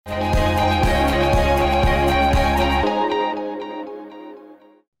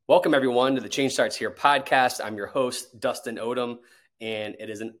Welcome, everyone, to the Change Starts Here podcast. I'm your host, Dustin Odom, and it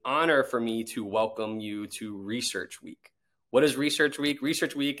is an honor for me to welcome you to Research Week. What is Research Week?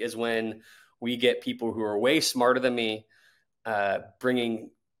 Research Week is when we get people who are way smarter than me, bringing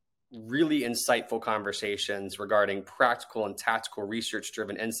really insightful conversations regarding practical and tactical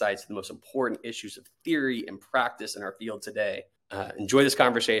research-driven insights to the most important issues of theory and practice in our field today. Enjoy this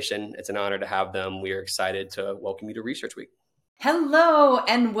conversation. It's an honor to have them. We are excited to welcome you to Research Week. Hello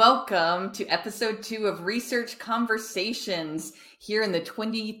and welcome to episode 2 of Research Conversations here in the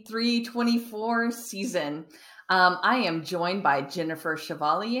 23-24 season. I am joined by Jennifer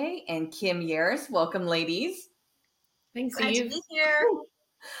Chevalier and Kim Yaris. Welcome, ladies. Thanks, Glad Eve. to be here.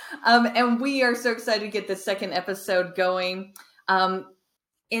 And we are so excited to get the second episode going.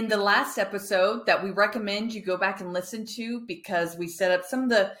 In the last episode that we recommend you go back and listen to because we set up some of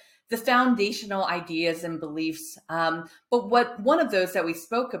the foundational ideas and beliefs. But one of those that we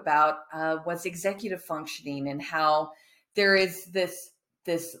spoke about was executive functioning and how there is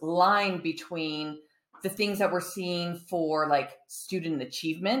this line between the things that we're seeing for like student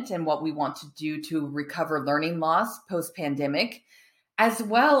achievement and what we want to do to recover learning loss post-pandemic, as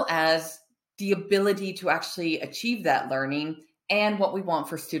well as the ability to actually achieve that learning and what we want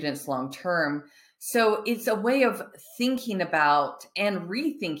for students long-term. So it's a way of thinking about and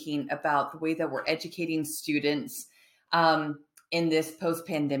rethinking about the way that we're educating students in this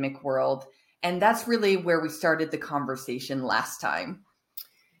post-pandemic world. And that's really where we started the conversation last time.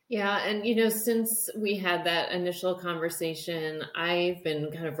 Yeah. And, since we had that initial conversation, I've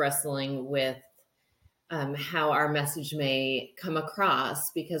been kind of wrestling with how our message may come across,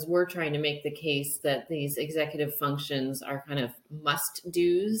 because we're trying to make the case that these executive functions are kind of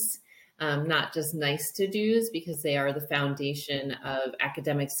must-dos. Not just nice to do's, because they are the foundation of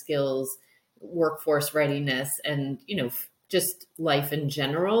academic skills, workforce readiness, and, just life in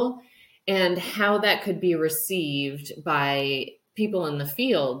general, and how that could be received by people in the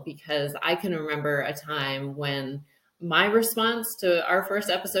field. Because I can remember a time when my response to our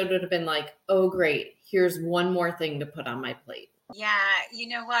first episode would have been like, oh, great, here's one more thing to put on my plate. Yeah, you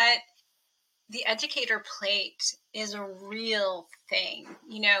know what? The educator plate is a real thing,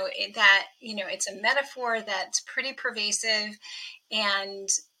 it's a metaphor that's pretty pervasive. And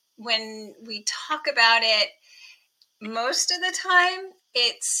when we talk about it, most of the time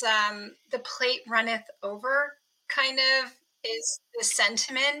it's the plate runneth over kind of is the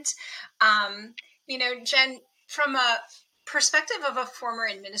sentiment. Jen, from a perspective of a former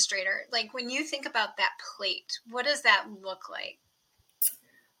administrator, like when you think about that plate, what does that look like?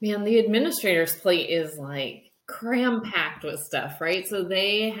 Man, the administrator's plate is like cram-packed with stuff, right? So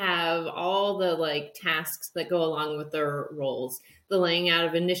they have all the like tasks that go along with their roles, the laying out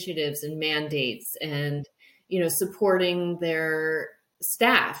of initiatives and mandates, and, supporting their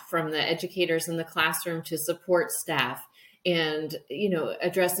staff, from the educators in the classroom to support staff, and,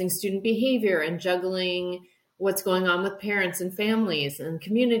 addressing student behavior and juggling what's going on with parents and families and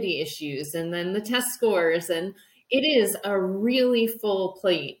community issues, and then the test scores. And it is a really full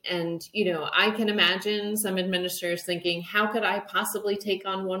plate. And, I can imagine some administrators thinking, how could I possibly take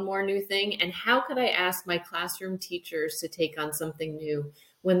on one more new thing? And how could I ask my classroom teachers to take on something new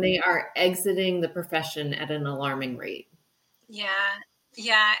when they are exiting the profession at an alarming rate? Yeah.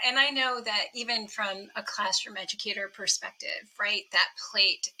 And I know that even from a classroom educator perspective, right, that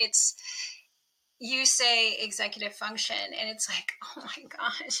plate, you say executive function and it's like, oh my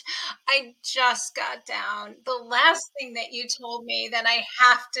gosh, I just got down the last thing that you told me that I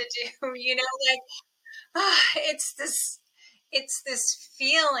have to do, it's this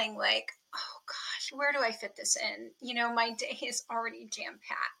feeling like, oh gosh, where do I fit this in? My day is already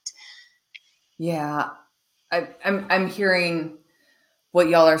jam-packed. Yeah, I'm hearing what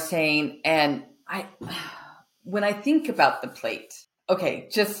y'all are saying. And when I think about the plate, okay,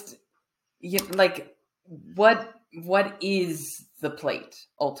 just like what is the plate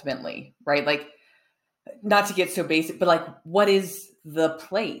ultimately, right? Like, not to get so basic, but like, what is the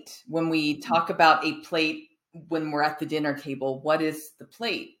plate? When we talk about a plate, when we're at the dinner table, what is the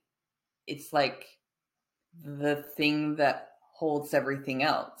plate? It's like the thing that holds everything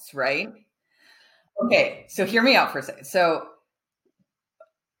else, right? Okay, so hear me out for a second. So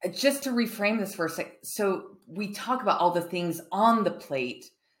just to reframe this for a second, so we talk about all the things on the plate,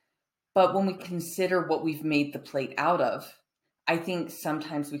 but when we consider what we've made the plate out of, I think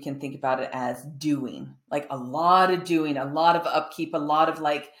sometimes we can think about it as doing, like a lot of doing, a lot of upkeep, a lot of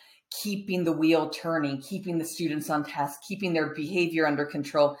like keeping the wheel turning, keeping the students on task, keeping their behavior under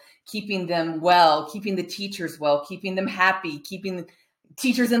control, keeping them well, keeping the teachers well, keeping them happy, keeping the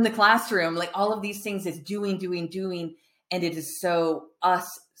teachers in the classroom, like all of these things is doing. And it is so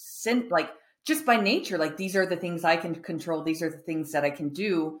us like just by nature, like these are the things I can control. These are the things that I can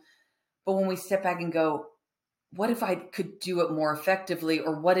do. But when we step back and go, what if I could do it more effectively?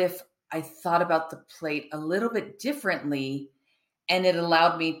 Or what if I thought about the plate a little bit differently and it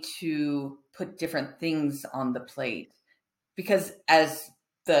allowed me to put different things on the plate? Because as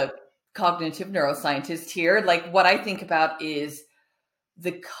the cognitive neuroscientist here, like what I think about is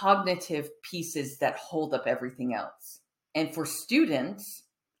the cognitive pieces that hold up everything else. And for students,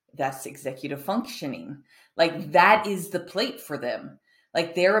 that's executive functioning. Like that is the plate for them.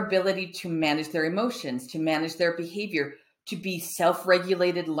 Like their ability to manage their emotions, to manage their behavior, to be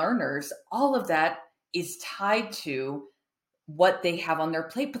self-regulated learners, all of that is tied to what they have on their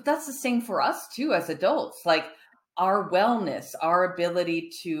plate. But that's the same for us too as adults. Like our wellness, our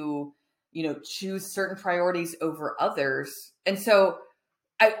ability to, choose certain priorities over others. And so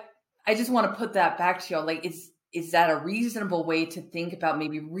I just want to put that back to y'all. Like, is that a reasonable way to think about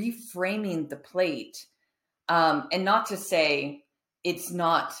maybe reframing the plate? And not to say it's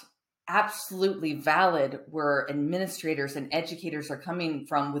not absolutely valid where administrators and educators are coming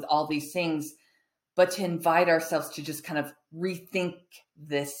from with all these things, but to invite ourselves to just kind of rethink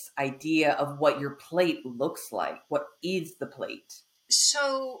this idea of what your plate looks like. What is the plate?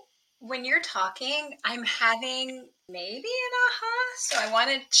 So when you're talking, I'm having maybe an aha. So I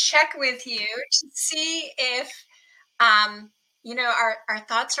want to check with you to see if, our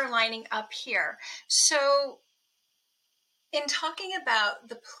thoughts are lining up here. So in talking about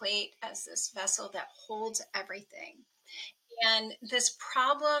the plate as this vessel that holds everything, and this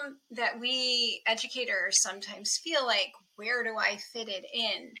problem that we educators sometimes feel like, where do I fit it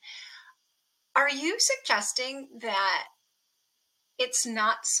in? Are you suggesting that it's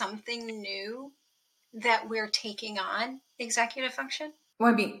not something new that we're taking on, executive function?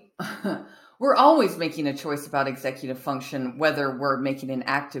 Well, I mean, we're always making a choice about executive function, whether we're making an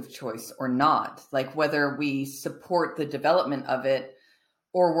active choice or not, like whether we support the development of it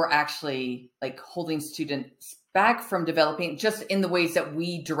or we're actually like holding students back from developing just in the ways that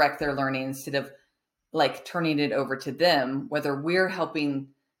we direct their learning instead of like turning it over to them, whether we're helping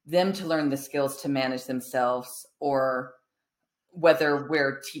them to learn the skills to manage themselves or whether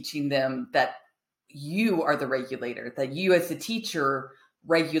we're teaching them that you are the regulator, that you as the teacher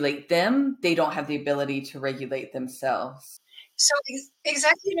regulate them. They don't have the ability to regulate themselves. So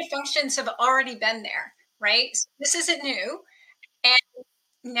executive functions have already been there, right? So this isn't new. And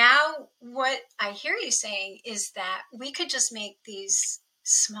now what I hear you saying is that we could just make these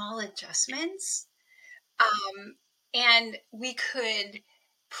small adjustments, and we could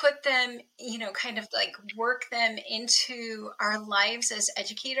put them, kind of like work them into our lives as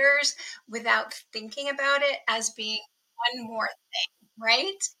educators without thinking about it as being one more thing,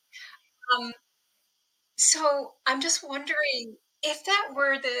 right? So I'm just wondering if that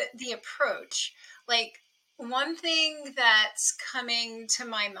were the approach. Like, one thing that's coming to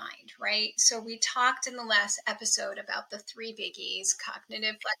my mind, right? So we talked in the last episode about the three biggies: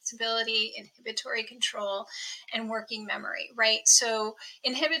 cognitive flexibility, inhibitory control, and working memory, right? So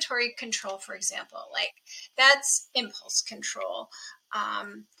inhibitory control, for example, like that's impulse control.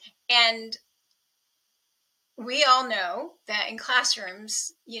 And we all know that in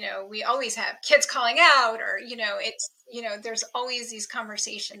classrooms, we always have kids calling out, or, there's always these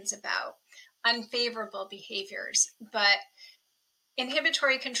conversations about unfavorable behaviors. But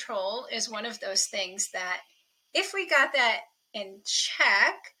inhibitory control is one of those things that if we got that in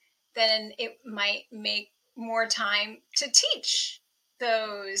check, then it might make more time to teach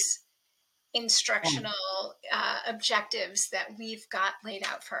those instructional objectives that we've got laid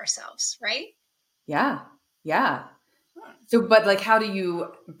out for ourselves, right? Yeah. Yeah. So, but like, how do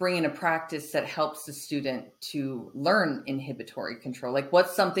you bring in a practice that helps the student to learn inhibitory control? Like,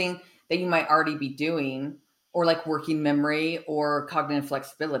 what's something that you might already be doing, or like working memory or cognitive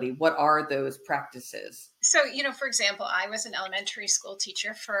flexibility? What are those practices? So, for example, I was an elementary school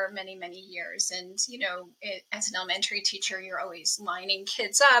teacher for many, many years. And, as an elementary teacher, you're always lining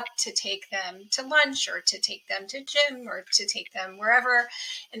kids up to take them to lunch or to take them to gym or to take them wherever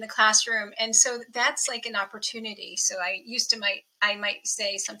in the classroom. And so that's like an opportunity. So I might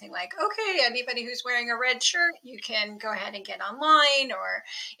say something like, okay, anybody who's wearing a red shirt, you can go ahead and get online, or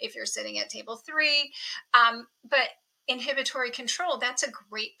if you're sitting at table 3. But inhibitory control, that's a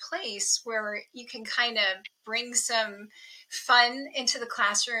great place where you can kind of bring some fun into the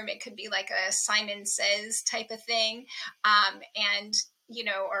classroom. It could be like a Simon Says type of thing, and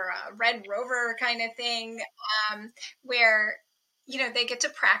or a Red Rover kind of thing, where they get to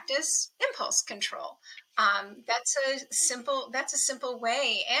practice impulse control. That's a simple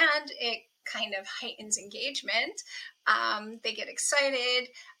way, and it kind of heightens engagement. They get excited.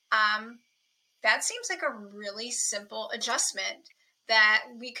 That seems like a really simple adjustment that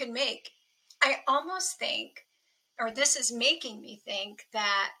we could make. I almost think, or this is making me think,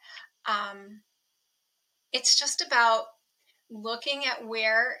 that it's just about looking at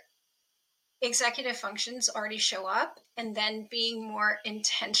where executive functions already show up and then being more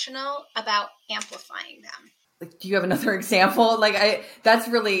intentional about amplifying them. Like, do you have another example? That's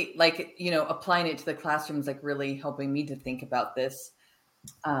really applying it to the classroom is like really helping me to think about this,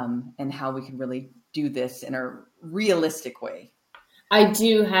 and how we can really do this in a realistic way. I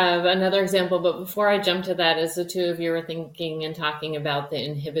do have another example, but before I jump to that, as the two of you were thinking and talking about the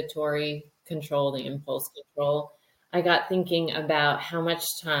inhibitory control, the impulse control, I got thinking about how much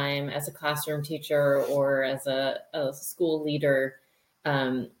time as a classroom teacher or as a school leader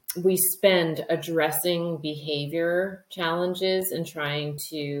we spend addressing behavior challenges and trying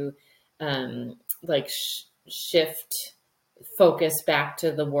to shift focus back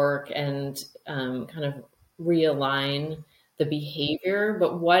to the work and kind of realign the behavior.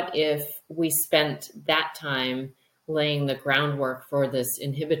 But what if we spent that time laying the groundwork for this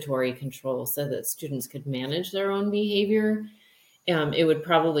inhibitory control so that students could manage their own behavior? It would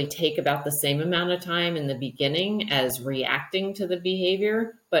probably take about the same amount of time in the beginning as reacting to the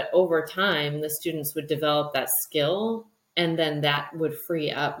behavior, but over time, the students would develop that skill, and then that would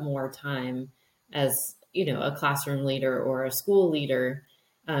free up more time as, a classroom leader or a school leader,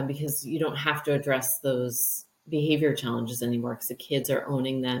 because you don't have to address those behavior challenges anymore because the kids are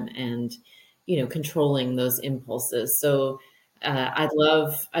owning them and, controlling those impulses. So I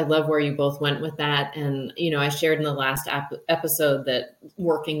love where you both went with that. And, I shared in the last episode that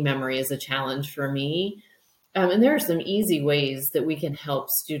working memory is a challenge for me. And there are some easy ways that we can help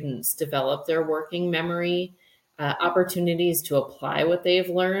students develop their working memory, opportunities to apply what they've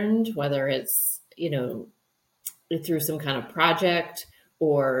learned, whether it's, through some kind of project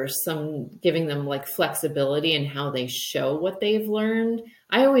or some giving them like flexibility in how they show what they've learned.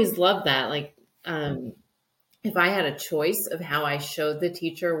 I always love that. If I had a choice of how I showed the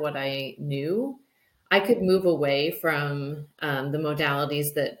teacher what I knew, I could move away from the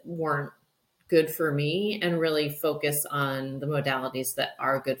modalities that weren't good for me and really focus on the modalities that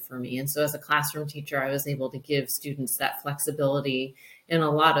are good for me. And so as a classroom teacher, I was able to give students that flexibility in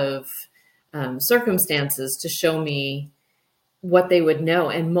a lot of circumstances to show me what they would know.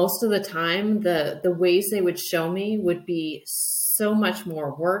 And most of the time, the ways they would show me would be so much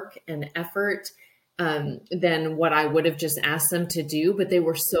more work and effort than what I would have just asked them to do. But they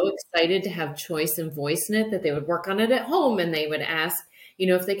were so excited to have choice and voice in it that they would work on it at home, and they would ask,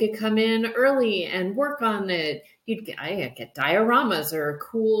 if they could come in early and work on it. I get dioramas or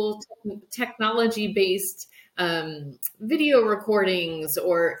cool technology-based video recordings,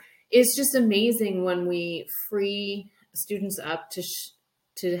 or it's just amazing when we free students up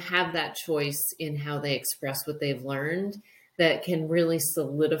to have that choice in how they express what they've learned, that can really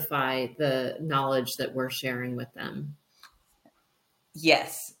solidify the knowledge that we're sharing with them.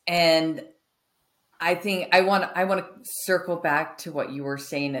 Yes. And I think I want to circle back to what you were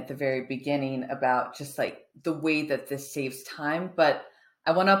saying at the very beginning about just like the way that this saves time, but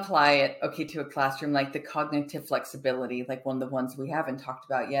I want to apply it, to a classroom, like the cognitive flexibility, like one of the ones we haven't talked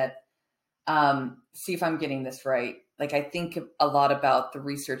about yet. See if I'm getting this right. Like, I think a lot about the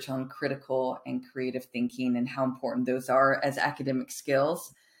research on critical and creative thinking and how important those are as academic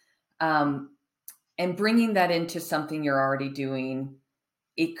skills. And bringing that into something you're already doing,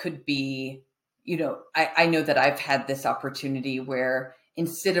 it could be, I know that I've had this opportunity where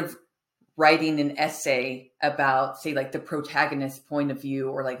instead of writing an essay about, say, like the protagonist's point of view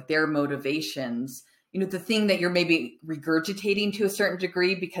or like their motivations, the thing that you're maybe regurgitating to a certain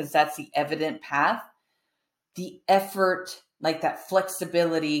degree because that's the evident path, the effort, like that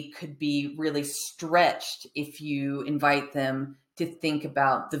flexibility could be really stretched if you invite them to think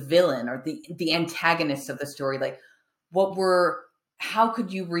about the villain or the antagonist of the story. Like, how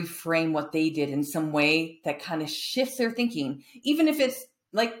could you reframe what they did in some way that kind of shifts their thinking, even if it's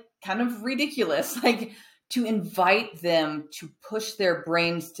like kind of ridiculous, like to invite them to push their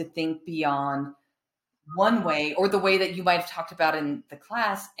brains to think beyond one way or the way that you might have talked about in the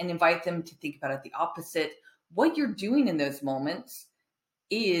class, and invite them to think about it the opposite. What you're doing in those moments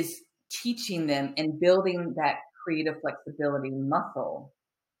is teaching them and building that creative flexibility muscle.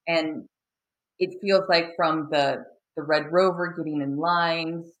 And it feels like from the Red Rover getting in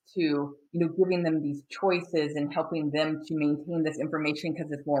lines to, giving them these choices and helping them to maintain this information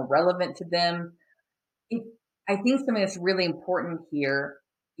because it's more relevant to them. I think something that's really important here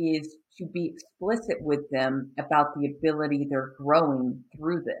is to be explicit with them about the ability they're growing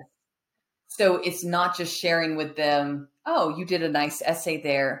through this. So it's not just sharing with them, oh, you did a nice essay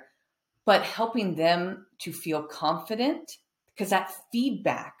there, but helping them to feel confident, because that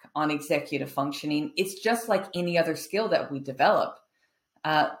feedback on executive functioning, it's just like any other skill that we develop.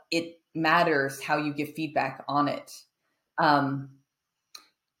 It matters how you give feedback on it. And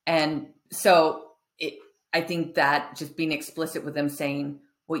so I think that just being explicit with them, saying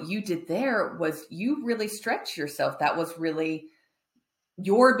what you did there was you really stretched yourself. That was really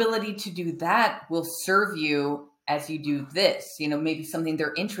your ability to do that will serve you as you do this, maybe something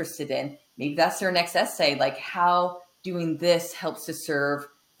they're interested in. Maybe that's their next essay, like how doing this helps to serve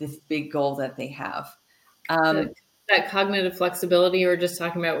this big goal that they have. That cognitive flexibility you were just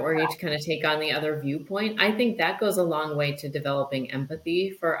talking about, where you kind of take on the other viewpoint, I think that goes a long way to developing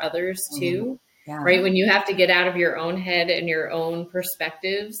empathy for others too, right? When you have to get out of your own head and your own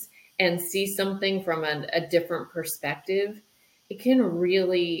perspectives and see something from a different perspective, it can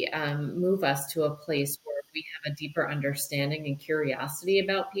really move us to a place where we have a deeper understanding and curiosity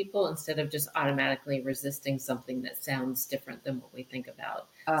about people instead of just automatically resisting something that sounds different than what we think about.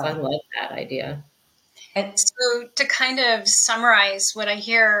 So I love that idea. And so to kind of summarize what I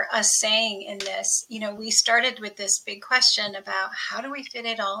hear us saying in this, we started with this big question about how do we fit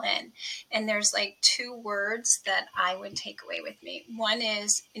it all in? And there's like 2 words that I would take away with me. One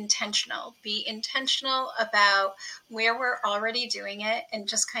is intentional. Be intentional about where we're already doing it and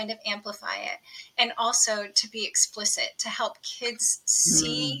just kind of amplify it. And also to be explicit, to help kids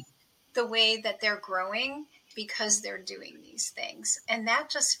see the way that they're growing because they're doing these things. And that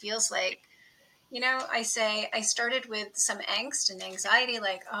just feels like, I started with some angst and anxiety,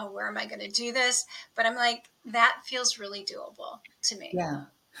 like, oh, where am I going to do this? But I'm like, that feels really doable to me. Yeah.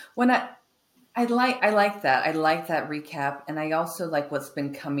 When I like that. I like that recap. And I also like what's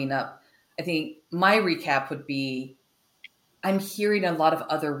been coming up. I think my recap would be, I'm hearing a lot of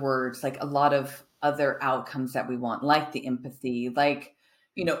other words, like a lot of other outcomes that we want, like the empathy, like,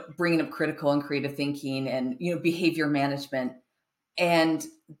 bringing up critical and creative thinking and, behavior management. And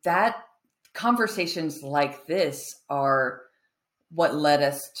that conversations like this are what led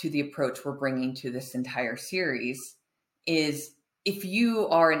us to the approach we're bringing to this entire series. Is if you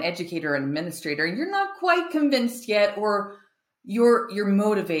are an educator and administrator and you're not quite convinced yet, or you're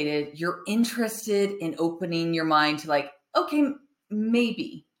motivated, you're interested in opening your mind to like, okay,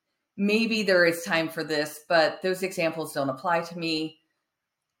 maybe there is time for this, but those examples don't apply to me.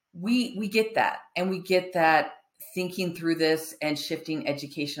 We get that. And we get that thinking through this and shifting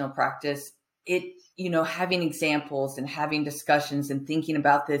educational practice, having examples and having discussions and thinking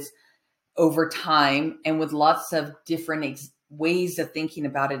about this over time and with lots of different ways of thinking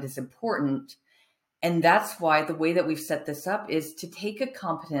about it is important. And that's why the way that we've set this up is to take a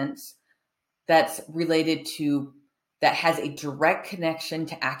competence that's related to, that has a direct connection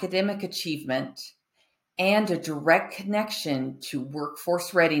to academic achievement and a direct connection to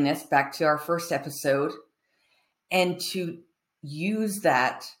workforce readiness, back to our first episode, and to use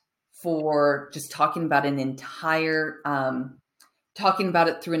that for just talking about talking about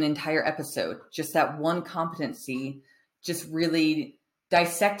it through an entire episode, just that one competency, just really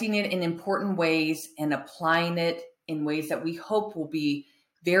dissecting it in important ways and applying it in ways that we hope will be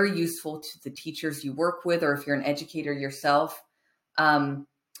very useful to the teachers you work with, or if you're an educator yourself. And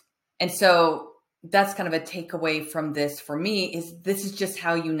so that's kind of a takeaway from this for me, is this is just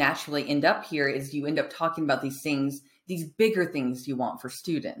how you naturally end up here, is you end up talking about these things, these bigger things you want for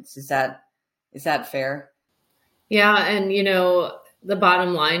students. Is that fair? Yeah. And, the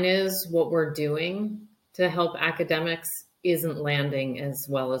bottom line is what we're doing to help academics isn't landing as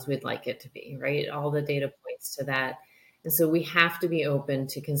well as we'd like it to be, right? All the data points to that. And so we have to be open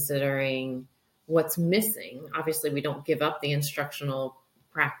to considering what's missing. Obviously, we don't give up the instructional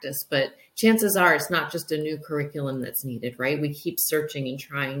practice, but chances are it's not just a new curriculum that's needed, right? We keep searching and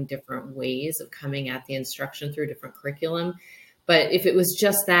trying different ways of coming at the instruction through different curriculum. But if it was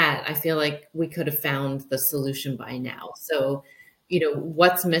just that, I feel like we could have found the solution by now. So,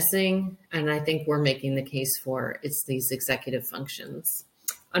 what's missing? And I think we're making the case for it's these executive functions.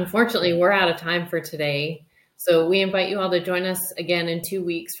 Unfortunately, we're out of time for today. So we invite you all to join us again in 2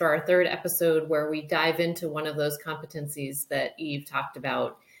 weeks for our 3rd episode, where we dive into one of those competencies that Eve talked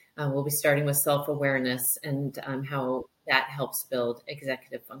about. We'll be starting with self-awareness and how that helps build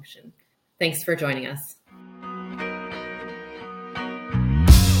executive function. Thanks for joining us.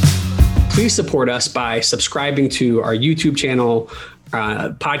 Please support us by subscribing to our YouTube channel,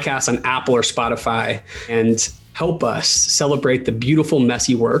 podcast on Apple or Spotify, and help us celebrate the beautiful,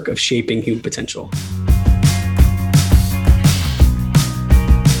 messy work of shaping human potential.